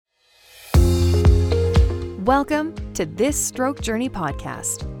Welcome to This Stroke Journey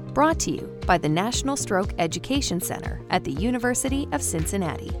podcast, brought to you by the National Stroke Education Center at the University of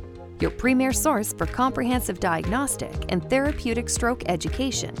Cincinnati, your premier source for comprehensive diagnostic and therapeutic stroke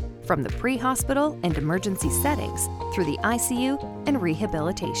education from the pre-hospital and emergency settings through the ICU and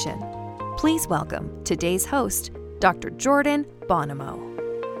rehabilitation. Please welcome today's host, Dr. Jordan Bonomo.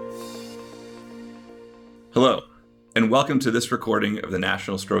 Hello, and welcome to this recording of the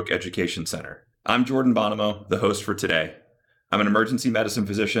National Stroke Education Center. I'm Jordan Bonomo, the host for today. I'm an emergency medicine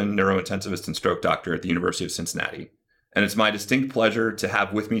physician, neurointensivist, and stroke doctor at the University of Cincinnati. And it's my distinct pleasure to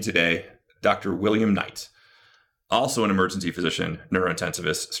have with me today Dr. William Knight, also an emergency physician,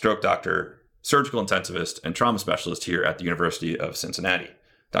 neurointensivist, stroke doctor, surgical intensivist, and trauma specialist here at the University of Cincinnati.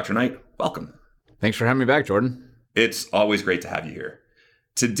 Dr. Knight, welcome. Thanks for having me back, Jordan. It's always great to have you here.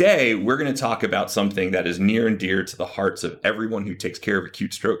 Today, we're going to talk about something that is near and dear to the hearts of everyone who takes care of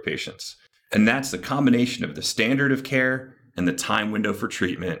acute stroke patients. And that's the combination of the standard of care and the time window for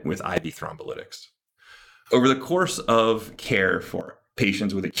treatment with IV thrombolytics. Over the course of care for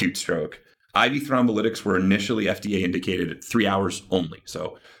patients with acute stroke, IV thrombolytics were initially FDA indicated at 3 hours only,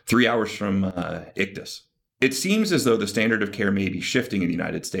 so 3 hours from ictus. It seems as though the standard of care may be shifting in the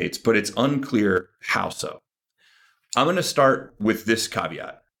United States, but it's unclear how so. I'm going to start with this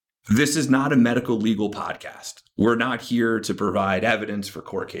caveat. This is not a medical legal podcast. We're not here to provide evidence for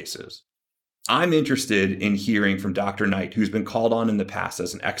court cases. I'm interested in hearing from Dr. Knight, who's been called on in the past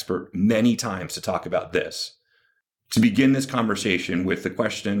as an expert many times to talk about this. To begin this conversation with the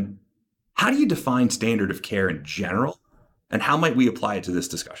question, how do you define standard of care in general, and how might we apply it to this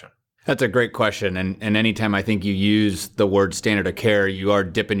discussion? That's a great question. And anytime I think you use the word standard of care, you are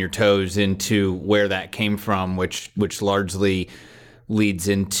dipping your toes into where that came from, which largely leads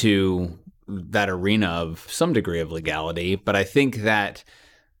into that arena of some degree of legality. But I think that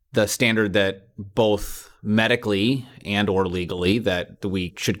the standard that both medically and or legally that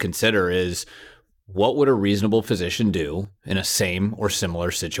we should consider is, what would a reasonable physician do in a same or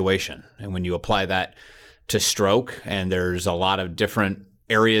similar situation? And when you apply that to stroke, and there's a lot of different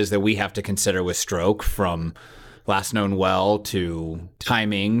areas that we have to consider with stroke, from last known well to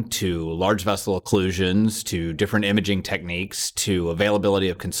timing to large vessel occlusions to different imaging techniques to availability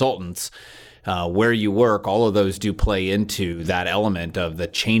of consultants, where you work, all of those do play into that element of the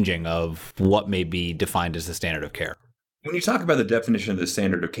changing of what may be defined as the standard of care. When you talk about the definition of the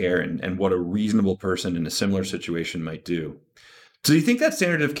standard of care and what a reasonable person in a similar situation might do you think that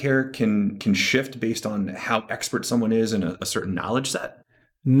standard of care can shift based on how expert someone is in a certain knowledge set?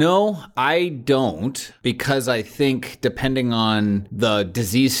 No, I don't, because I think depending on the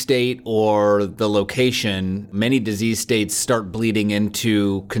disease state or the location, many disease states start bleeding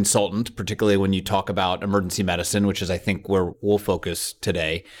into consultant, particularly when you talk about emergency medicine, which is, I think, where we'll focus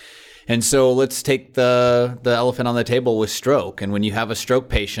today. And so let's take the elephant on the table with stroke. And when you have a stroke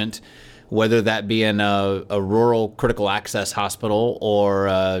patient, whether that be in a rural critical access hospital or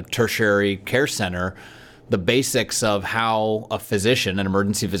a tertiary care center, the basics of how a physician, an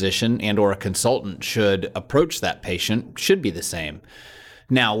emergency physician and or a consultant should approach that patient should be the same.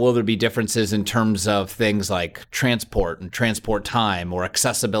 Now, will there be differences in terms of things like transport and transport time or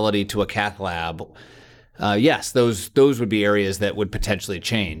accessibility to a cath lab? Yes, those would be areas that would potentially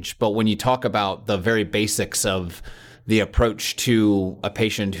change. But when you talk about the very basics of the approach to a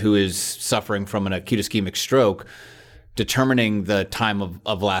patient who is suffering from an acute ischemic stroke, determining the time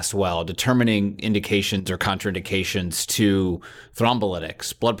of last well, determining indications or contraindications to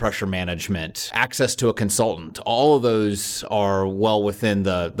thrombolytics, blood pressure management, access to a consultant, all of those are well within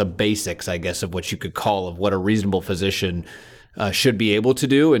the basics, I guess, of what you could call of what a reasonable physician should be able to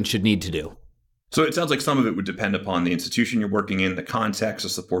do and should need to do. So it sounds like some of it would depend upon the institution you're working in, the context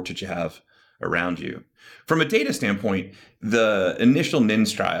of support that you have around you. From a data standpoint, the initial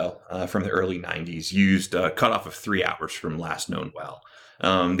NINS trial from the early 90s used a cutoff of 3 hours from last known well.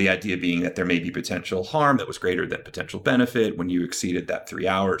 The idea being that there may be potential harm that was greater than potential benefit when you exceeded that 3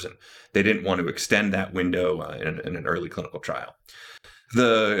 hours, and they didn't want to extend that window in an early clinical trial.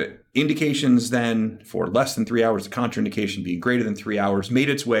 The indications then for less than 3 hours, the contraindication being greater than 3 hours, made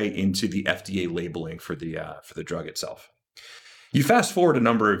its way into the FDA labeling for the drug itself. You fast forward a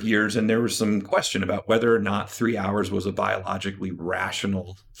number of years, and there was some question about whether or not 3 hours was a biologically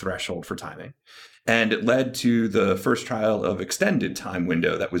rational threshold for timing. And it led to the first trial of extended time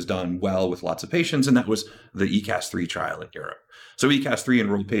window that was done well with lots of patients, and that was the ECAS-3 trial in Europe. So ECAS-3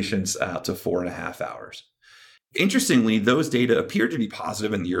 enrolled patients out to 4.5 hours. Interestingly, those data appeared to be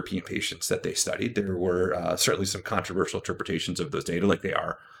positive in the European patients that they studied. There were certainly some controversial interpretations of those data, like they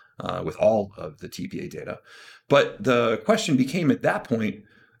are with all of the TPA data. But the question became at that point,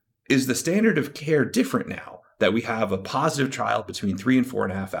 is the standard of care different now that we have a positive trial between 3 and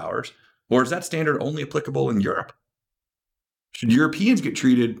 4.5 hours? Or is that standard only applicable in Europe? Should Europeans get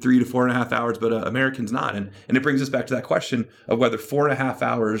treated 3 to 4.5 hours, but Americans not? And it brings us back to that question of whether 4.5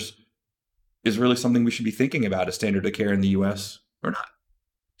 hours is really something we should be thinking about as standard of care in the US or not.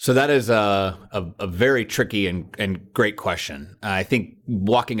 So that is a very tricky and great question. I think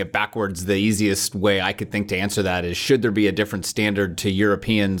walking it backwards, the easiest way I could think to answer that is, should there be a different standard to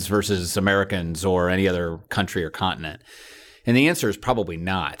Europeans versus Americans or any other country or continent? And the answer is probably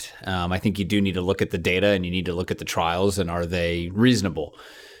not. I think you do need to look at the data and you need to look at the trials, and are they reasonable?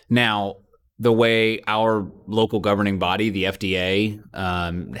 Now, the way our local governing body, the FDA,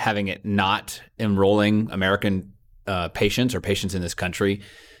 having it not enrolling American patients or patients in this country,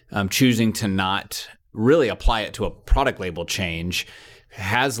 choosing to not really apply it to a product label change,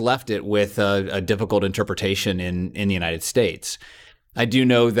 has left it with a difficult interpretation in the United States. I do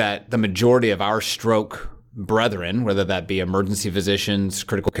know that the majority of our stroke brethren, whether that be emergency physicians,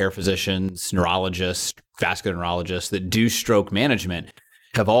 critical care physicians, neurologists, vascular neurologists that do stroke management,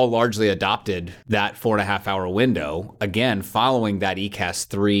 have all largely adopted that 4.5 hour window, again, following that ECAS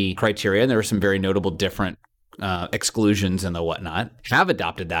 3 criteria. And there are some very notable different exclusions and the whatnot, have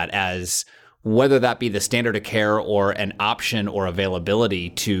adopted that as, whether that be the standard of care or an option or availability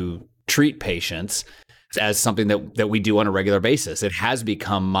to treat patients, as something that we do on a regular basis. It has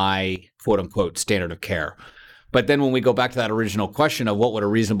become my quote unquote standard of care. But then when we go back to that original question of what would a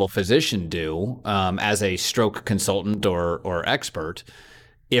reasonable physician do as a stroke consultant or expert,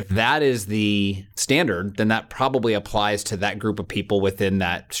 if that is the standard, then that probably applies to that group of people within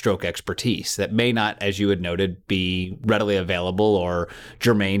that stroke expertise that may not, as you had noted, be readily available or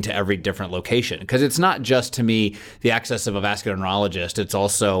germane to every different location. Because it's not just, to me, the access of a vascular neurologist. It's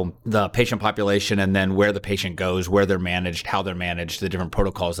also the patient population and then where the patient goes, where they're managed, how they're managed, the different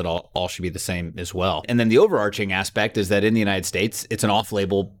protocols that all should be the same as well. And then the overarching aspect is that in the United States, it's an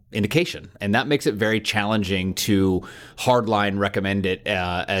off-label indication. And that makes it very challenging to hardline recommend it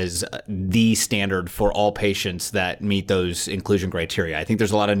as the standard for all patients that meet those inclusion criteria. I think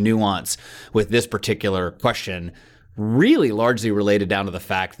there's a lot of nuance with this particular question, really largely related down to the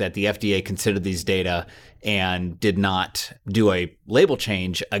fact that the FDA considered these data and did not do a label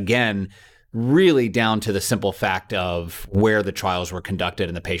change, again, really down to the simple fact of where the trials were conducted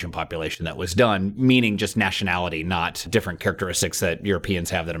and the patient population that was done, meaning just nationality, not different characteristics that Europeans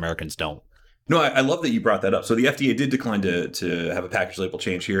have that Americans don't. No, I love that you brought that up. So the FDA did decline to have a package label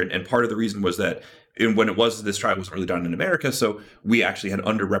change here. And part of the reason was that this trial wasn't really done in America. So we actually had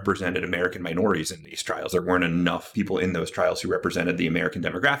underrepresented American minorities in these trials. There weren't enough people in those trials who represented the American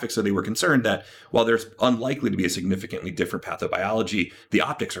demographic. So they were concerned that while there's unlikely to be a significantly different pathobiology, the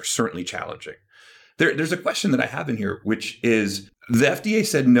optics are certainly challenging. There's a question that I have in here, which is the FDA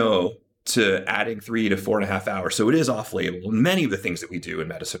said no to adding 3 to 4.5 hours. So it is off-label. Many of the things that we do in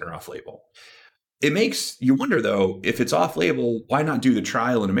medicine are off-label. It makes you wonder, though, if it's off-label, why not do the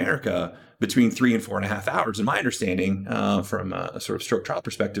trial in America between 3 and 4.5 hours? And my understanding from a sort of stroke trial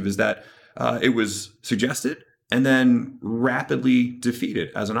perspective is that it was suggested and then rapidly defeated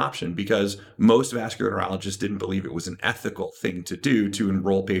as an option because most vascular neurologists didn't believe it was an ethical thing to do to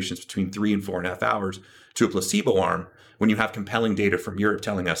enroll patients between 3 and 4.5 hours to a placebo arm when you have compelling data from Europe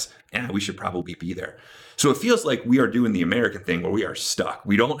telling us, we should probably be there. So it feels like we are doing the American thing where we are stuck.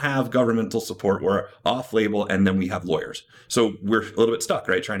 We don't have governmental support. We're off-label, and then we have lawyers. So we're a little bit stuck,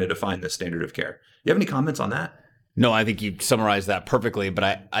 right, trying to define the standard of care. You have any comments on that? No, I think you summarized that perfectly,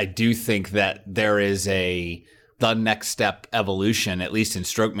 but I do think that there is the next step evolution, at least in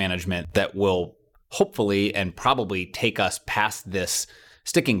stroke management, that will hopefully and probably take us past this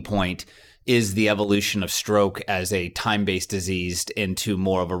sticking point, is the evolution of stroke as a time-based disease into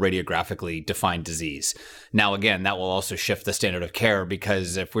more of a radiographically defined disease. Now, again, that will also shift the standard of care,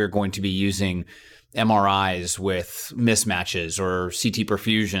 because if we're going to be using MRIs with mismatches or CT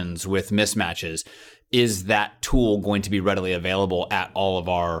perfusions with mismatches, is that tool going to be readily available at all of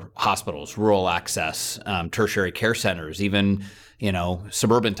our hospitals, rural access, tertiary care centers, even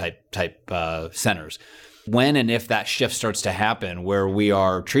suburban type centers? When and if that shift starts to happen, where we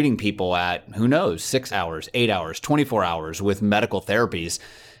are treating people at, 6 hours, 8 hours, 24 hours with medical therapies,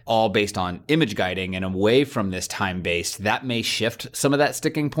 all based on image guiding and away from this time-based, that may shift some of that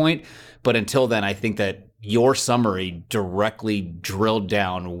sticking point. But until then, I think that your summary directly drilled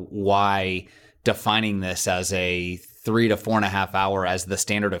down why defining this as a 3 to 4.5 hour as the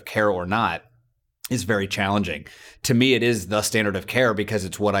standard of care or not is very challenging. To me, it is the standard of care because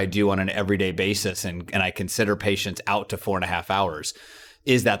it's what I do on an everyday basis, and I consider patients out to 4.5 hours.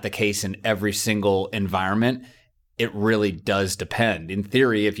 Is that the case in every single environment? it really does depend. In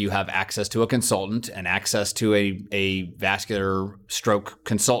theory, if you have access to a consultant and access to a vascular stroke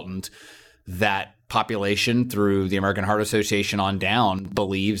consultant, that population through the American Heart Association on down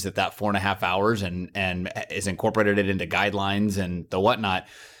believes that 4.5 hours and is incorporated it into guidelines and the whatnot,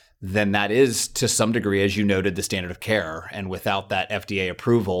 then that is to some degree, as you noted, the standard of care. And without that FDA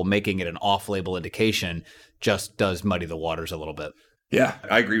approval, making it an off-label indication just does muddy the waters a little bit. Yeah,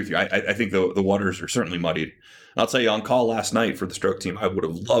 I agree with you. I think the waters are certainly muddied. I'll tell you, on call last night for the stroke team, I would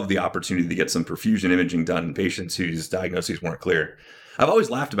have loved the opportunity to get some perfusion imaging done in patients whose diagnoses weren't clear. I've always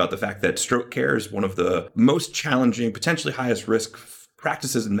laughed about the fact that stroke care is one of the most challenging, potentially highest risk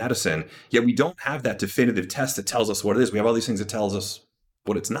practices in medicine, yet we don't have that definitive test that tells us what it is. We have all these things that tells us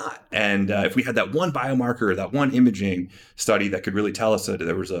what it's not. And if we had that one biomarker or that one imaging study that could really tell us that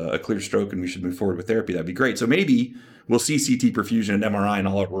there was a clear stroke and we should move forward with therapy, that'd be great. So maybe we'll see CT perfusion and MRI in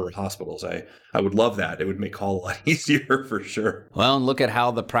all of our hospitals. I would love that. It would make call a lot easier for sure. Well, and look at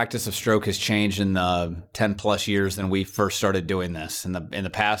how the practice of stroke has changed in the 10 plus years than we first started doing this. In the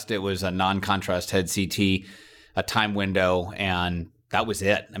past, it was a non-contrast head CT, a time window, and that was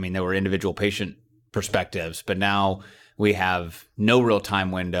it. I mean, there were individual patient perspectives, but now we have no real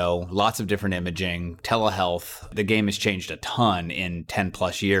time window, lots of different imaging, telehealth. The game has changed a ton in 10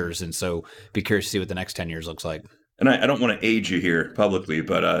 plus years. And so be curious to see what the next 10 years looks like. And I don't want to age you here publicly,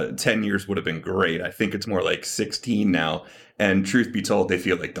 but 10 years would have been great. I think it's more like 16 now. And truth be told, they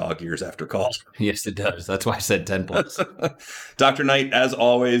feel like dog years after call. Yes, it does. That's why I said 10 plus. Dr. Knight, as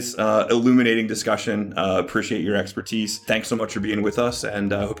always, illuminating discussion. Appreciate your expertise. Thanks so much for being with us,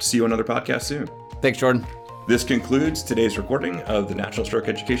 and hope to see you on another podcast soon. Thanks, Jordan. This concludes today's recording of the National Stroke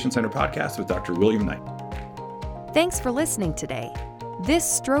Education Center podcast with Dr. William Knight. Thanks for listening today. This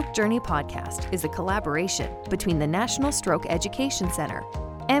Stroke Journey podcast is a collaboration between the National Stroke Education Center,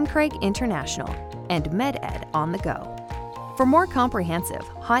 MCRAG International, and MedEd on the Go. For more comprehensive,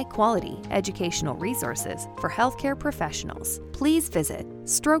 high-quality educational resources for healthcare professionals, please visit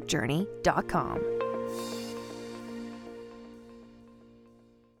strokejourney.com.